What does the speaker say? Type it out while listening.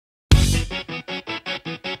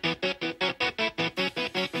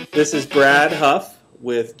This is Brad Huff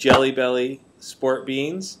with JellyBelly Sport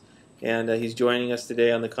Beans, and he's joining us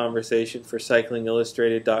today on the conversation for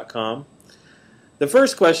CyclingIllustrated.com. The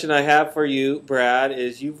first question I have for you, Brad,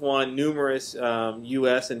 is you've won numerous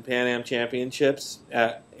U.S. and Pan Am championships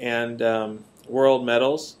and world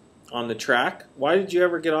medals on the track. Why did you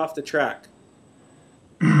ever get off the track?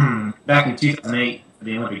 Back in 2008 for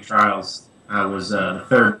the Olympic trials, I was the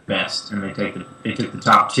third best, and they took the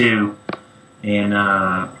top two.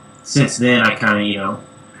 And since then, I kind of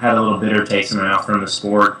had a little bitter taste in my mouth from the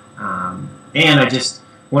sport, and I just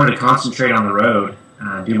wanted to concentrate on the road,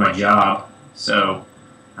 do my job. So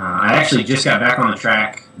I actually just got back on the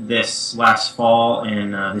track this last fall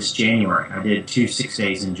and this January. I did 2 6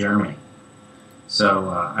 days in Germany.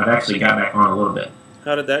 So I've actually got back on a little bit.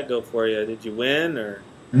 How did that go for you? Did you win or?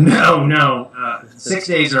 No. 6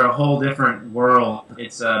 days are a whole different world.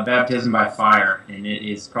 It's baptism by fire, and it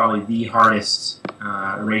is probably the hardest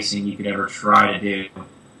racing you could ever try to do.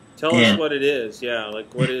 Tell us what it is. Yeah,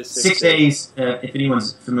 like what is 6 days? If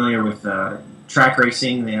anyone's familiar with track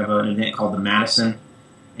racing, they have an event called the Madison,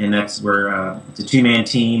 and that's where it's a two-man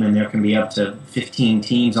team, and there can be up to 15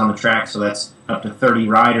 teams on the track, so that's up to 30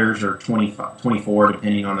 riders or 24,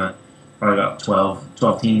 depending on probably about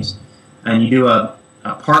 12 teams. And you do a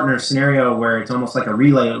partner scenario where it's almost like a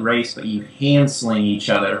relay race, but you hand sling each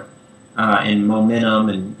other in momentum,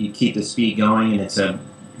 and you keep the speed going, and it's a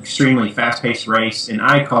extremely fast-paced race, and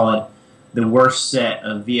I call it the worst set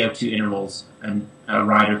of VO2 intervals a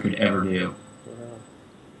rider could ever do. Wow.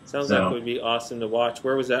 Sounds like it would be awesome to watch.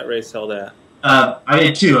 Where was that race held at? I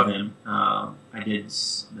did 2 of them. I did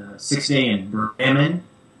the 6-day in Bremen,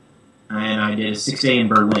 and I did a 6-day in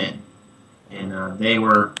Berlin, and they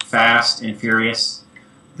were fast and furious.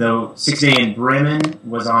 The 6-day in Bremen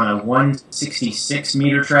was on a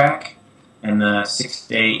 166-meter track, and the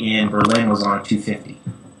 6-day in Berlin was on a 250.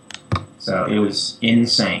 So it was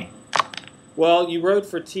insane. Well, you rode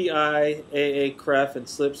for TIAA, Cref, and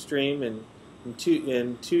Slipstream, and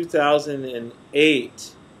in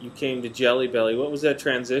 2008 you came to JellyBelly. What was that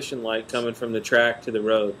transition like coming from the track to the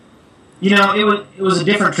road? It was a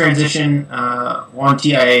different transition. On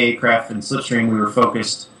TIAA, Cref, and Slipstream, we were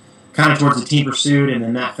focused kind of towards the team pursuit, and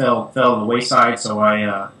then that fell to the wayside. So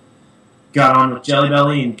I got on with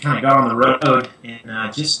JellyBelly and kind of got on the road,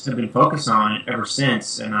 and just have been focused on it ever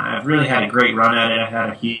since. And I've really had a great run at it. I've had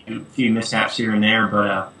a few mishaps here and there,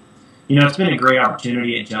 but it's been a great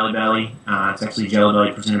opportunity at JellyBelly. It's actually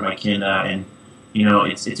JellyBelly presented by Kenda, and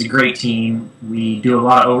it's a great team. We do a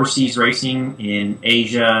lot of overseas racing in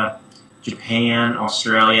Asia, Japan,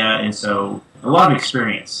 Australia, and so a lot of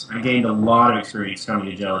experience. I gained a lot of experience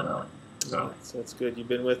coming to JellyBelly. So that's good. You've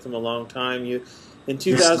been with them a long time. In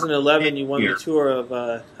 2011, you won the tour of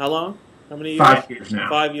how long? How many years? 5 years now.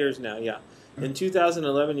 5 years now, yeah. In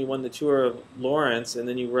 2011, you won the Tour of Lawrence, and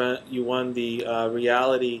then you won the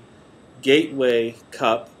Reality Gateway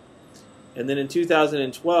Cup. And then in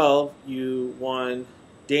 2012, you won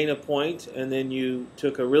Dana Point, and then you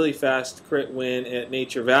took a really fast crit win at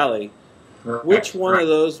Nature Valley. Which one of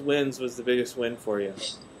those wins was the biggest win for you?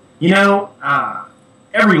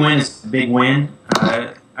 Every win is a big win.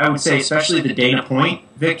 I would say especially the Dana Point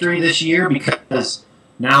victory this year, because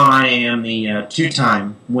now I am the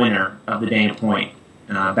 2-time winner of the Dana Point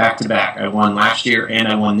back-to-back. I won last year and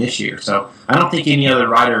I won this year. So I don't think any other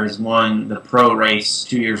rider has won the pro race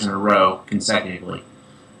 2 years in a row consecutively.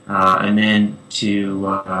 And then to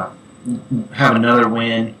have another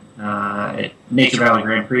win at Nature Valley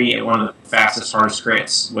Grand Prix at one of the fastest, hardest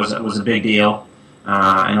crits was a big deal.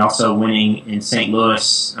 And also winning in St.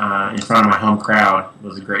 Louis in front of my home crowd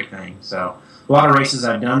was a great thing. So a lot of races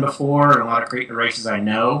I've done before, and a lot of races I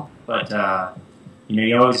know, but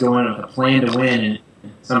you always go in with a plan to win, and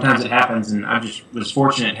sometimes it happens, and I just was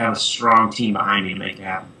fortunate to have a strong team behind me to make it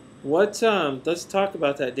happen. Let's talk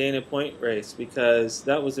about that Dana Point race, because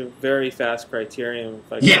that was a very fast criterium,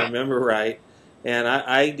 if I can remember right. And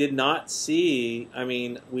I did not see,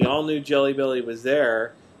 we all knew JellyBelly was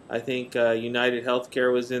there. I think United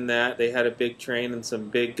Healthcare was in that. They had a big train and some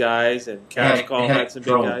big guys, and Cash Call had some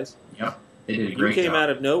big guys. Yep, they did a great job. You came out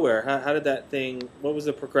of nowhere. How did that thing? What was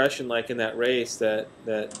the progression like in that race that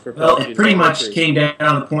propelled you? Well, it pretty much came down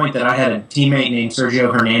to the point that I had a teammate named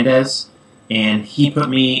Sergio Hernandez, and he put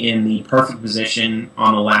me in the perfect position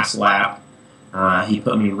on the last lap. He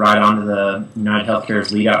put me right onto the United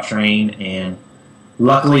Healthcare's lead-out train, and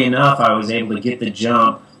luckily enough, I was able to get the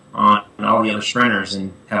jump on all the other sprinters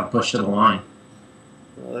and have a push to the line.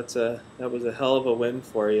 Well, that was a hell of a win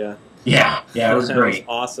for you. Yeah, it was great. That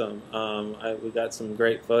was awesome. We got some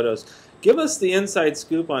great photos. Give us the inside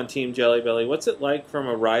scoop on Team JellyBelly. What's it like from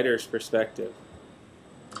a rider's perspective?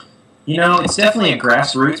 It's definitely a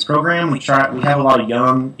grassroots program. We have a lot of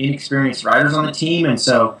young, inexperienced riders on the team, and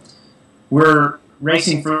so we're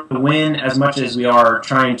racing for the win as much as we are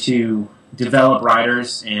trying to develop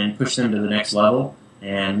riders and push them to the next level.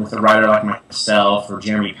 And with a rider like myself or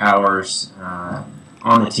Jeremy Powers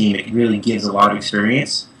on the team, it really gives a lot of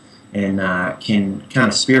experience and can kind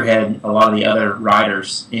of spearhead a lot of the other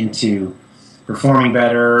riders into performing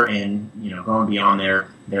better and going beyond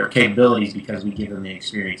their capabilities because we give them the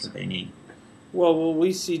experience that they need. Well, will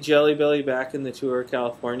we see JellyBelly back in the Tour of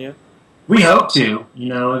California? We hope to.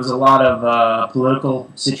 There was a lot of political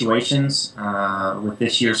situations with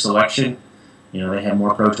this year's selection. They had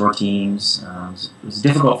more Pro Tour teams. It was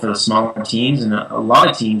difficult for the smaller teams, and a lot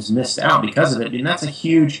of teams missed out because of it. And that's a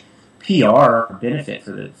huge PR benefit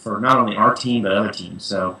for not only our team but other teams.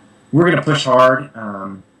 So we're going to push hard,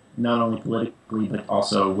 not only politically but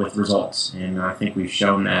also with results. And I think we've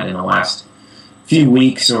shown that in the last few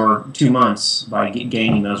weeks or 2 months by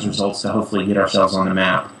gaining those results to hopefully get ourselves on the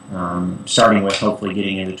map. Starting with hopefully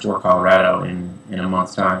getting into Tour Colorado in a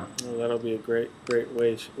month's time. Well, that'll be a great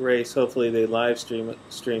race. Hopefully they live stream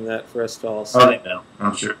that for us to all see. Oh, they will.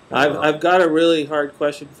 I'm sure. I've got a really hard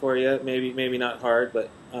question for you. Maybe not hard, but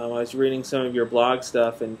I was reading some of your blog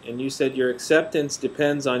stuff, and you said your acceptance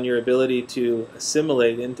depends on your ability to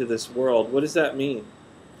assimilate into this world. What does that mean?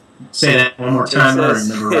 Say that one more time.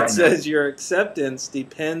 It says your acceptance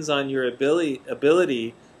depends on your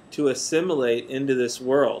ability to assimilate into this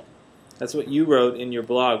world. That's what you wrote in your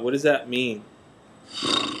blog. What does that mean?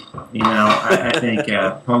 I think,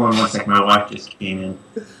 hold on one second, my wife just came in.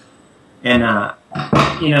 And,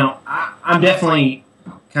 I'm definitely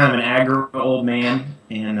kind of an aggro old man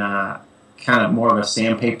and kind of more of a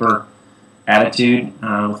sandpaper attitude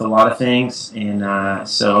with a lot of things. And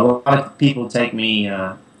so a lot of people take me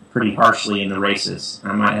pretty harshly in the races.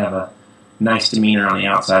 I might have a nice demeanor on the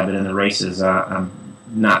outside, but in the races, I'm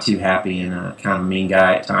not too happy and kind of a mean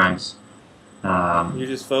guy at times. You're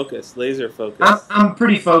just focused, laser focused. I'm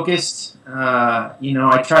pretty focused. I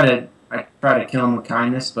try to kill them with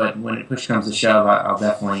kindness, but when it push comes to shove, I'll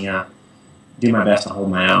definitely do my best to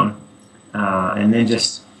hold my own. And then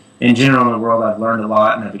just in general in the world, I've learned a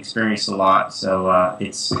lot and I've experienced a lot. So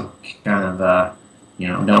it's kind of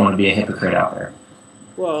don't want to be a hypocrite out there.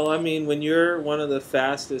 Well, I mean, when you're one of the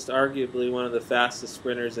fastest, arguably one of the fastest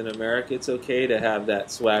sprinters in America, it's okay to have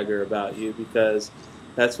that swagger about you because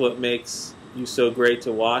that's what makes you so great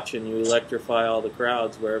to watch, and you electrify all the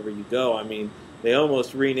crowds wherever you go. I mean, they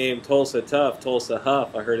almost renamed Tulsa Tough, Tulsa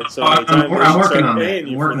Huff. I heard it so many times. I'm working on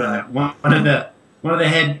that. One of the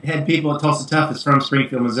head people at Tulsa Tough is from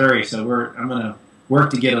Springfield, Missouri, so I'm going to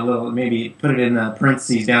work to get a little, maybe put it in the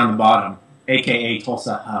parentheses down the bottom, a.k.a.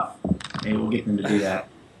 Tulsa Huff. Maybe we'll get them to do that.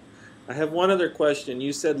 I have one other question.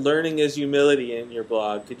 You said learning is humility in your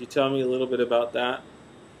blog. Could you tell me a little bit about that?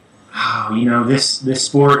 Oh, this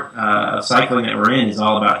sport of cycling that we're in is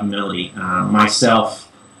all about humility.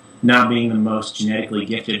 Myself, not being the most genetically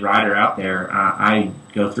gifted rider out there, I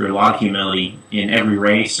go through a lot of humility in every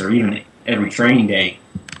race or even every training day.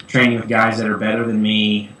 Training with guys that are better than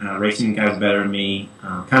me, racing with guys better than me.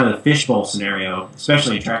 Kind of the fishbowl scenario,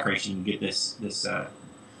 especially in track racing, you get this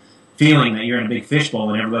feeling that you're in a big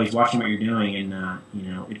fishbowl and everybody's watching what you're doing, and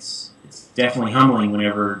it's definitely humbling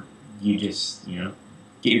whenever you just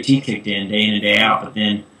get your teeth kicked in and day out. But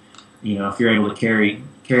then if you're able to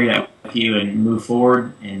carry that with you and move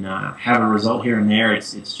forward and have a result here and there,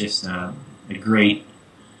 it's just a great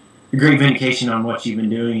vindication on what you've been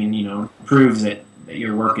doing, and proves that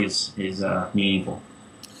your work is meaningful.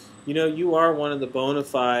 You are one of the bona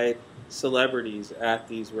fide celebrities at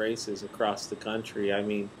these races across the country. I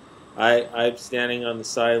mean, I'm standing on the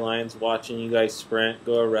sidelines watching you guys sprint,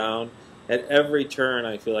 go around. At every turn,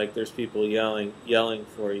 I feel like there's people yelling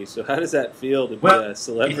for you. So how does that feel to be a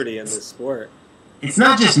celebrity in this sport? It's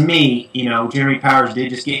not just me. Jeremy Powers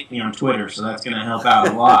did just get me on Twitter, so that's going to help out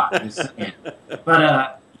a lot.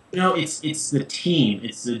 But it's the team.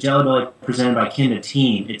 It's the JellyBelly presented by Kenda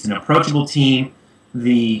team. It's an approachable team.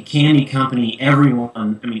 The candy company,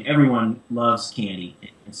 everyone loves candy.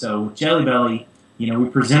 And so with JellyBelly, we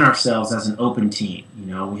present ourselves as an open team.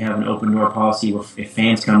 We have an open door policy. If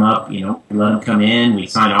fans come up, we let them come in. We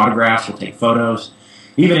sign autographs. We'll take photos.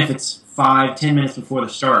 Even if it's 5-10 minutes before the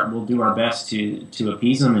start, we'll do our best to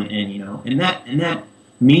appease them. And that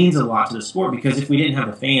means a lot to the sport, because if we didn't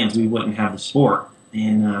have the fans, we wouldn't have the sport.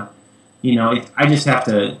 And I just have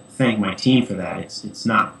to thank my team for that. It's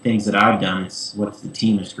not things that I've done. It's what the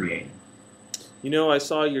team has created. I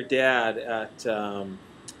saw your dad at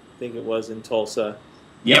I think it was in Tulsa.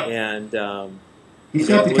 Yep. And He's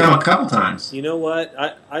got to come a couple times. You know what?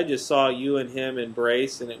 I just saw you and him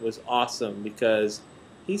embrace, and it was awesome because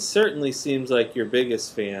he certainly seems like your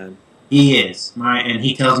biggest fan. He is. And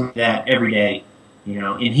he tells me that every day.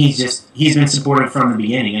 And he's been supportive from the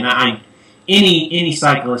beginning. And any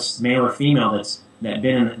cyclist, male or female, that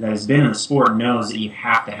has been in the sport knows that you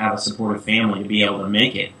have to have a supportive family to be able to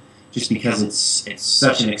make it. Just because it's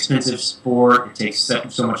such an expensive sport, it takes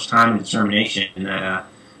so much time and determination, and that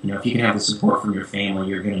if you can have the support from your family,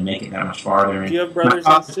 you're going to make it that much farther. Do you have brothers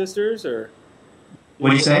and sisters, or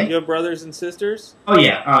what do you say? Do you have brothers and sisters? Oh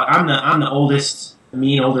yeah, I'm the oldest,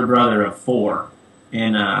 mean older brother of 4,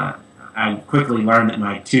 and I quickly learned that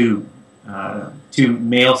my two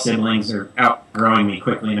male siblings are outgrowing me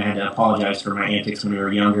quickly, and I had to apologize for my antics when we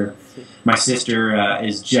were younger. My sister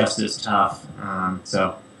is just as tough,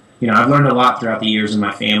 so. I've learned a lot throughout the years in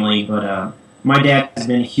my family, but my dad has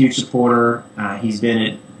been a huge supporter. He's been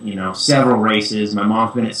at several races. My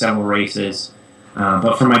mom's been at several races.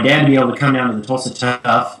 But for my dad to be able to come down to the Tulsa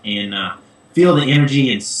Tough and feel the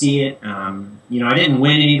energy and see it, I didn't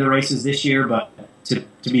win any of the races this year, but to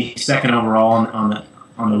be second overall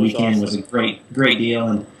on the weekend was a great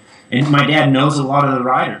deal. And my dad knows a lot of the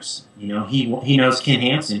riders. He knows Ken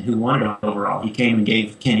Hansen, who won it overall. He came and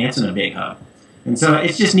gave Ken Hansen a big hug. And so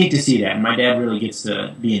it's just neat to see that, and my dad really gets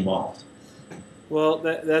to be involved. Well,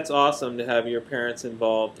 that's awesome to have your parents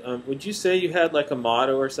involved. Would you say you had like a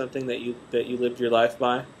motto or something that you lived your life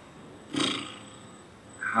by?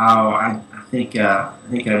 I think I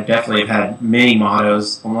definitely have had many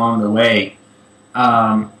mottos along the way.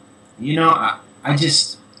 I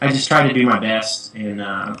just try to do my best and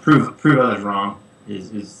prove others wrong.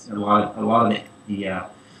 Is a lot of the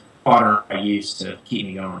fodder I use to keep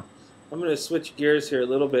me going. I'm going to switch gears here a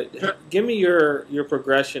little bit. Give me your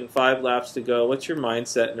progression. 5 laps to go. What's your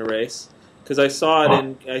mindset in a race? Because I saw it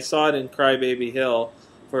in Crybaby Hill.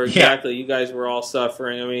 For exactly, you guys were all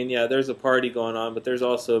suffering. I mean, yeah, there's a party going on, but there's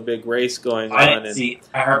also a big race going on.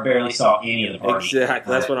 I barely saw any of the party.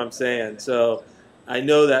 Exactly, that's what I'm saying. So I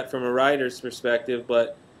know that from a rider's perspective,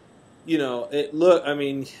 but I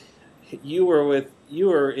mean, you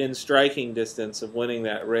were in striking distance of winning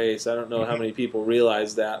that race. I don't know how many people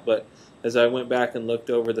realize that, but as I went back and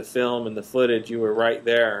looked over the film and the footage, you were right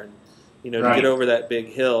there. And to get over that big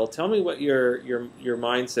hill. Tell me what your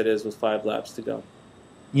mindset is with 5 laps to go.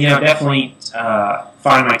 Definitely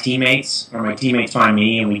find my teammates, or my teammates find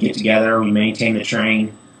me, and we get together. We maintain the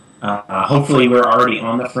train. Hopefully, we're already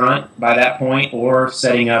on the front by that point, or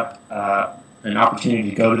setting up an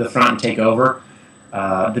opportunity to go to the front and take over.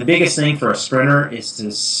 The biggest thing for a sprinter is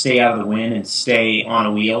to stay out of the wind and stay on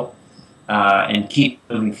a wheel and keep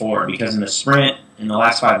moving forward, because in the sprint, in the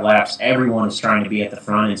last 5 laps, everyone is trying to be at the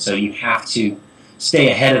front, and so you have to stay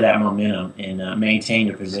ahead of that momentum and maintain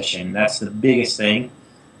your position. That's the biggest thing.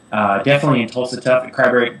 Definitely in Tulsa Tough at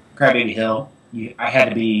Crybaby Hill, I had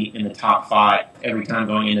to be in the top 5 every time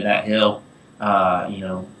going into that hill.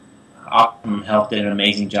 Optimum Health did an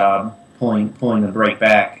amazing job pulling the brake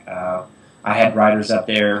back. I had riders up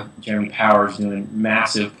there, Jeremy Powers, doing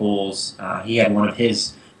massive pulls. He had one of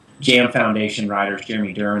his Jam Foundation riders,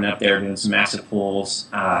 Jeremy Duran, up there doing some massive pulls.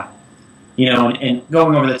 And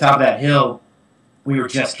going over the top of that hill, we were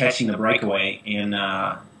just catching the breakaway, and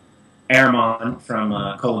Aramon from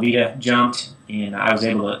Colavita jumped, and I was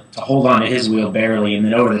able to hold on to his wheel barely, and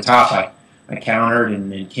then over the top I countered,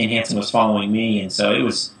 and then Ken Hansen was following me, and so it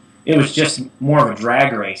was just more of a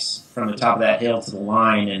drag race from the top of that hill to the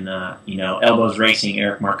line, and Elbows Racing,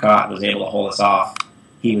 Eric Marcotte, was able to hold us off.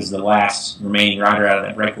 He was the last remaining rider out of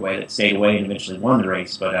that breakaway that stayed away and eventually won the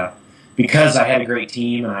race. But because I had a great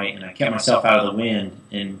team and I kept myself out of the wind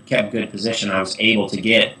and kept good position, I was able to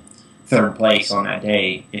get 3rd place on that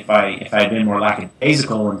day. If I had been more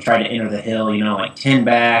lackadaisical and tried to enter the hill, like 10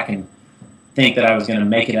 back and think that I was going to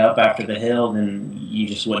make it up after the hill, then you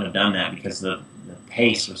just wouldn't have done that, because the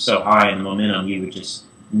pace was so high and the momentum, you would just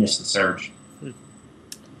miss the surge.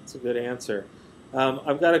 That's a good answer.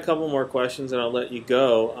 I've got a couple more questions and I'll let you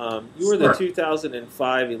go. You were the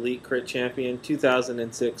 2005 Elite Crit Champion,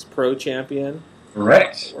 2006 Pro Champion.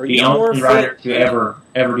 Correct. Are the you only rider to ever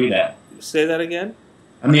do that. Say that again?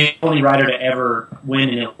 I'm the only rider to ever win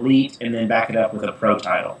an Elite and then back it up with a Pro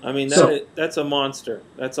title. I mean, that's a monster.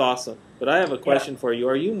 That's awesome. But I have a question for you.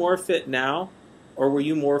 Are you more fit now, or were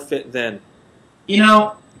you more fit then?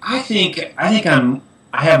 I think I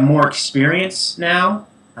have more experience now.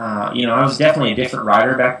 I was definitely a different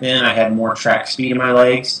rider back then. I had more track speed in my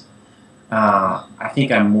legs. I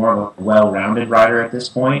think I'm more of a well-rounded rider at this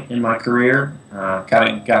point in my career.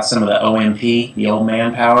 Kind of got some of the OMP, the old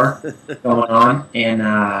man power going on, and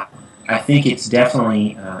I think it's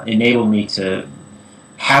definitely enabled me to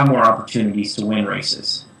have more opportunities to win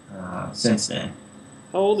races since then.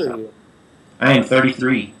 How old are you? I am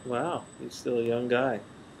 33. Wow, you're still a young guy.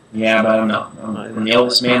 Yeah, but I'm the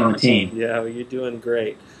oldest man on the team. Yeah, well, you're doing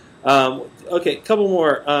great. Okay, a couple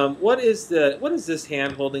more. What is this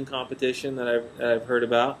hand holding competition that I've heard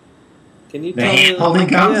about? Can you The tell me? hand holding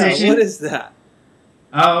competition? Yeah, what is that?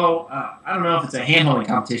 Oh, I don't know if it's a hand holding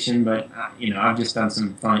competition, but I've just done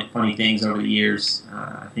some funny things over the years.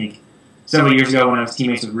 I think several years ago when I was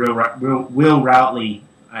teammates with Will Routley,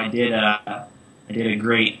 I did a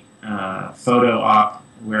great photo op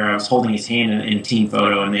where I was holding his hand in a team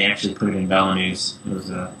photo, and they actually put it in Bella News. It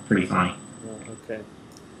was pretty funny. Oh, okay,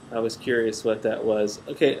 I was curious what that was.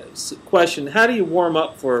 Okay, question: how do you warm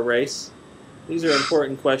up for a race? These are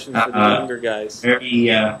important questions for the younger guys.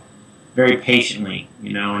 Very patiently,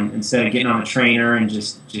 and instead of getting on the trainer and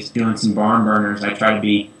just doing some barn burners, I try to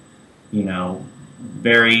be,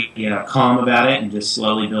 very calm about it and just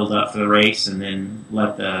slowly build up for the race, and then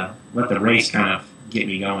let the race kind of get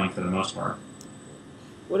me going for the most part.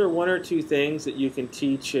 What are one or two things that you can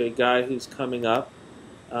teach a guy who's coming up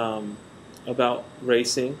about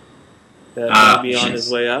racing that may be on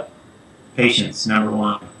his way up? Patience, number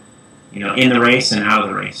one. In the race and out of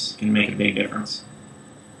the race can make a big difference.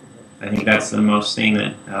 I think that's the most thing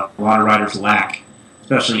that a lot of riders lack,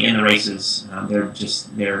 especially in the races. Their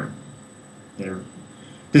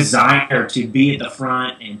desire to be at the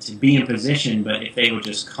front and to be in position, but if they would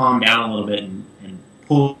just calm down a little bit and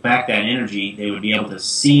pull back that energy, they would be able to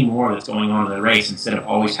see more that's going on in the race instead of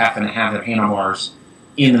always having to have their handlebars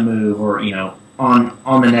in the move or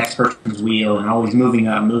on the next person's wheel and always moving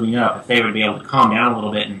up. If they would be able to calm down a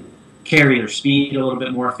little bit and carry their speed a little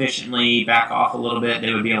bit more efficiently, back off a little bit,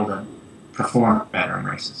 they would be able to perform better in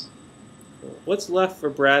races. What's left for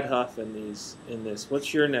Brad Huff in this?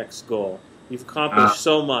 What's your next goal? You've accomplished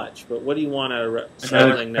so much, but what do you want out of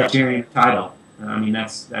cycling now? Criterium title. I mean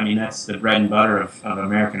that's the bread and butter of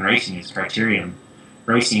American racing is criterium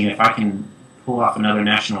racing. If I can pull off another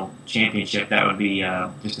national championship, that would be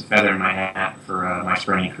just a feather in my hat for my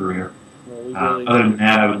sprinting career. Well, other than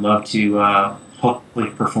that, I would love to hopefully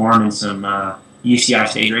perform in some UCI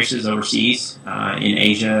stage races overseas, in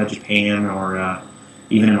Asia, Japan, or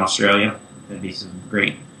even in Australia. That'd be some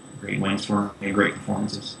great wins for me and great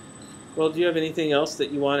performances. Well, do you have anything else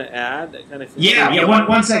that you want to add? That kind of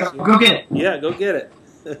one second. Go get it. Yeah, go get it.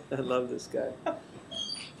 I love this guy.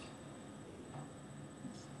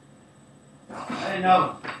 I didn't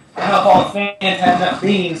know how all the fans had enough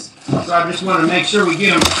beans, so I just wanted to make sure we get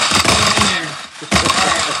them in there.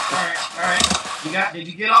 All right. Did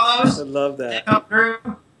you get all those? I love that. Come through?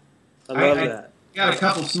 I love that. Got a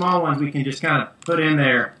couple small ones we can just kind of put in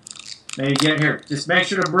there. Maybe get here. Just make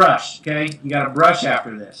sure to brush, okay? You got to brush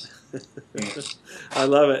after this. I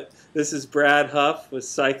love it. This is Brad Huff with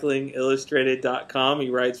CyclingIllustrated.com. He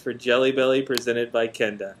writes for JellyBelly, presented by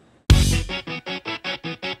Kenda.